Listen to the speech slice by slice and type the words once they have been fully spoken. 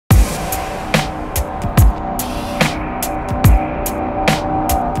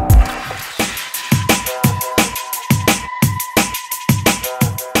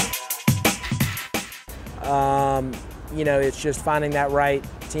it's just finding that right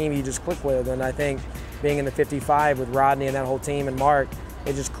team you just click with. And I think being in the 55 with Rodney and that whole team and Mark,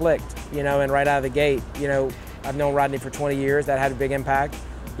 it just clicked, and right out of the gate, I've known Rodney for 20 years. That had a big impact.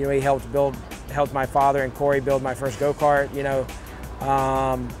 He helped my father and Corey build my first go-kart.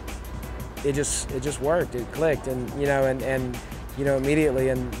 It just worked. It clicked, and immediately,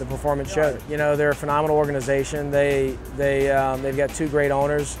 and the performance showed. They're a phenomenal organization. They've got two great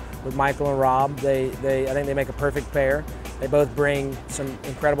owners with Michael and Rob. I think they make a perfect pair. They both bring some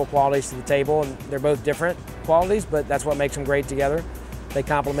incredible qualities to the table, and they're both different qualities, but that's what makes them great together. They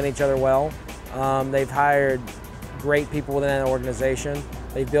complement each other well. They've hired great people within that organization.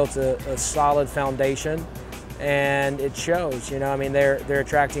 They've built a solid foundation, and it shows. They're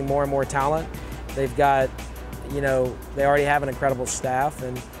attracting more and more talent. They've got, they already have an incredible staff,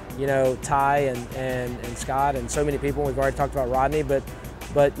 and Ty and Scott and so many people. We've already talked about Rodney,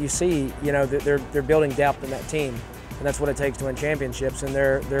 but you see, they're building depth in that team, and that's what it takes to win championships. And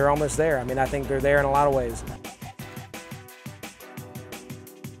they're almost there. I think they're there in a lot of ways.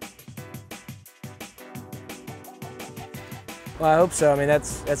 Well, I hope so. That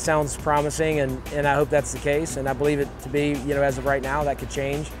sounds promising, and I hope that's the case, and I believe it to be, as of right now, that could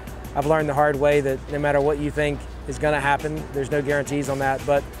change. I've learned the hard way that no matter what you think is going to happen, there's no guarantees on that,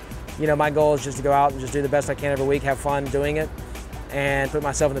 but, my goal is just to go out and just do the best I can every week, have fun doing it, and put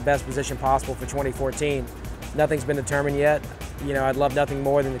myself in the best position possible for 2014. Nothing's been determined yet. I'd love nothing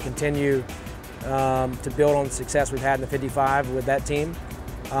more than to continue to build on the success we've had in the 55 with that team,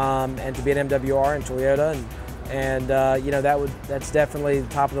 and to be an MWR and Toyota, and that's definitely the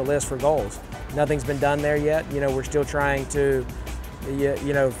top of the list for goals. Nothing's been done there yet. We're still trying to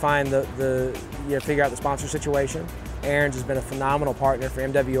find figure out the sponsor situation. Aaron's has been a phenomenal partner for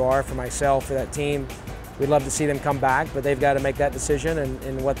MWR, for myself, for that team. We'd love to see them come back, but they've got to make that decision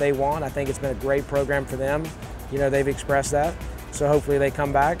and what they want. I think it's been a great program for them. They've expressed that, so hopefully they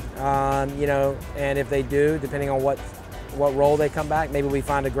come back. And if they do, depending on what role they come back, maybe we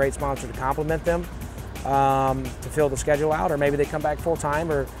find a great sponsor to complement them, to fill the schedule out, or maybe they come back full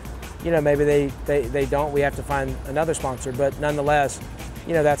time, or maybe they don't. We have to find another sponsor, but nonetheless,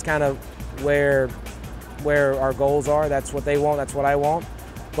 that's kind of where our goals are. That's what they want. That's what I want.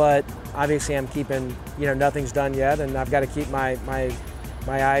 But obviously, I'm keeping. Nothing's done yet, and I've got to keep my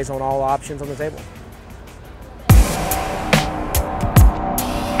eyes on all options on the table.